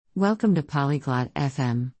Welcome to Polyglot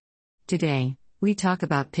FM. Today, we talk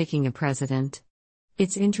about picking a president.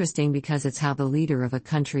 It's interesting because it's how the leader of a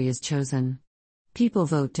country is chosen. People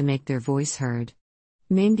vote to make their voice heard.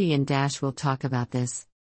 Mindy and Dash will talk about this.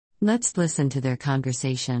 Let's listen to their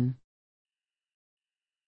conversation.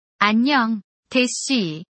 안녕,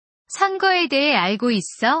 대쉬. 선거에 대해 알고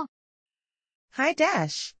있어? Hi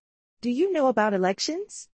Dash. Do you know about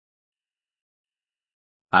elections?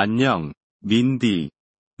 안녕, 민디.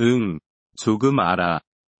 응, 조금 알아.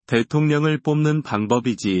 대통령을 뽑는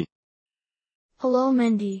방법이지. Hello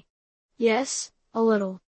Mindy. Yes, a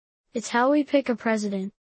little. It's how we pick a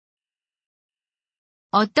president.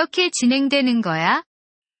 어떻게 진행되는 거야?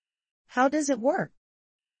 How does it work?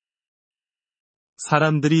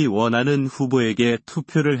 사람들이 원하는 후보에게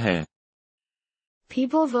투표를 해.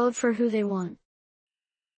 People vote for who they want.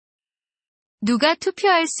 누가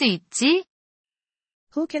투표할 수 있지?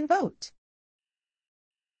 Who can vote?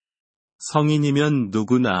 성인이면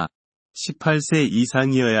누구나 18세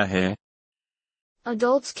이상이어야 해.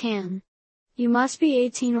 Adults can. You must be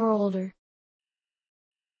 18 or older.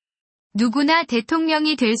 누구나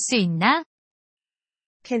대통령이 될 수 있나?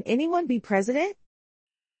 Can anyone be president?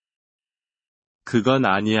 그건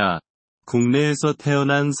아니야. 국내에서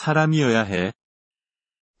태어난 사람이어야 해.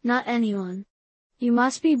 Not anyone. You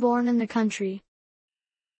must be born in the country.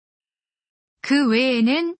 그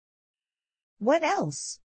외에는? What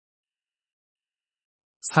else?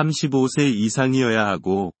 35세 이상이어야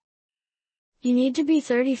하고. You need to be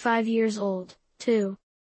 35 years old, too.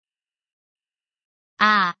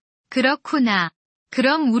 아, 그렇구나.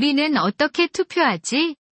 그럼 우리는 어떻게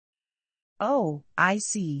투표하지? Oh, I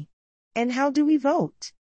see. And how do we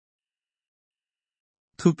vote?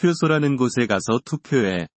 투표소라는 곳에 가서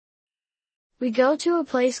투표해. We go to a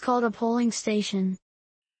place called a polling station.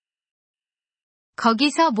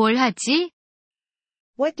 거기서 뭘 하지?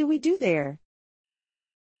 What do we do there?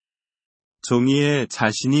 종이에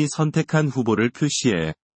자신이 선택한 후보를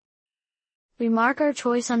표시해. We mark our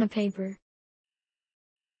choice on a paper.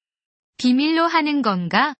 비밀로 하는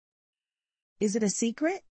건가? Is it a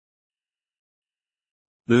secret?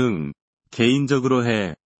 응, 개인적으로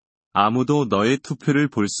해. 아무도 너의 투표를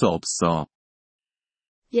볼 수 없어.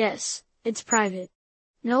 Yes, it's private.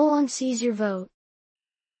 No one sees your vote.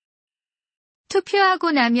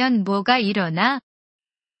 투표하고 나면 뭐가 일어나?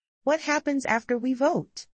 What happens after we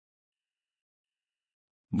vote?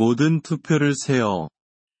 모든 투표를 세어.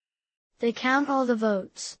 They count all the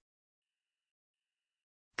votes.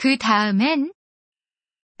 그 다음엔?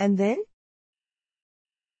 And then?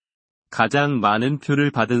 가장 많은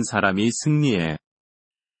표를 받은 사람이 승리해.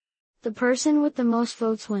 The person with the most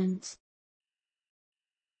votes wins.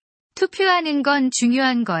 투표하는 건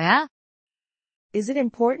중요한 거야? Is it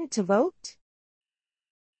important to vote?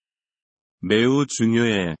 매우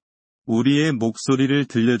중요해. 우리의 목소리를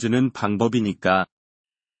들려주는 방법이니까.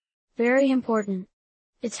 Very important.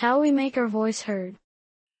 It's how we make our voice heard.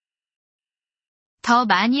 더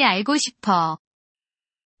많이 알고 싶어.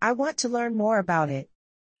 I want to learn more about it.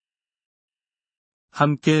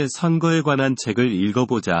 함께 선거에 관한 책을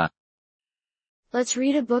읽어보자. Let's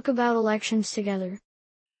read a book about elections together.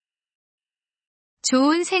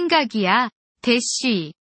 좋은 생각이야,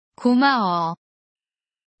 대쉬. 고마워.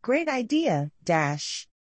 Great idea, Dash.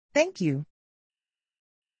 Thank you.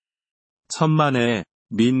 천만에,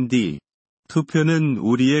 민디. 투표는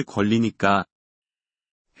우리의 권리니까.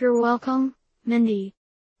 You're welcome, Mindy.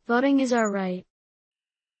 Voting is our right.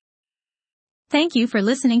 Thank you for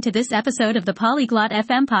listening to this episode of the Polyglot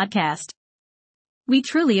FM podcast. We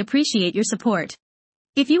truly appreciate your support.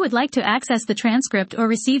 If you would like to access the transcript or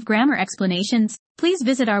receive grammar explanations, please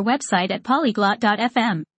visit our website at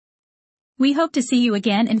polyglot.fm. We hope to see you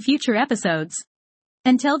again in future episodes.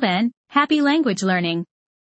 Until then, happy language learning.